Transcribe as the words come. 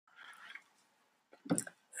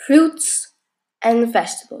Fruits and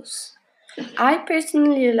vegetables. I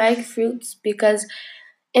personally like fruits because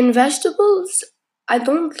in vegetables, I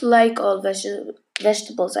don't like all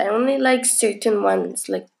vegetables. I only like certain ones,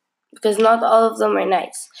 like because not all of them are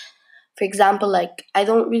nice. For example, like I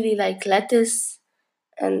don't really like lettuce,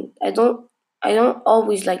 and I don't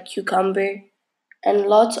always like cucumber, and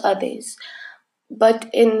lots others. But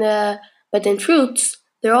in fruits,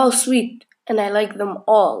 they're all sweet, and I like them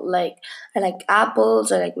all. Like I like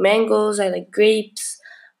apples, I like mangoes, I like grapes.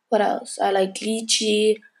 What else? I like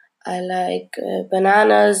lychee. I like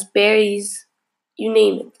bananas, berries. You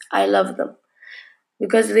name it. I love them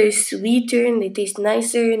because they're sweeter and they taste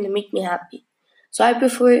nicer and they make me happy. So I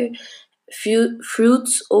prefer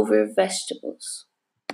fruits over vegetables.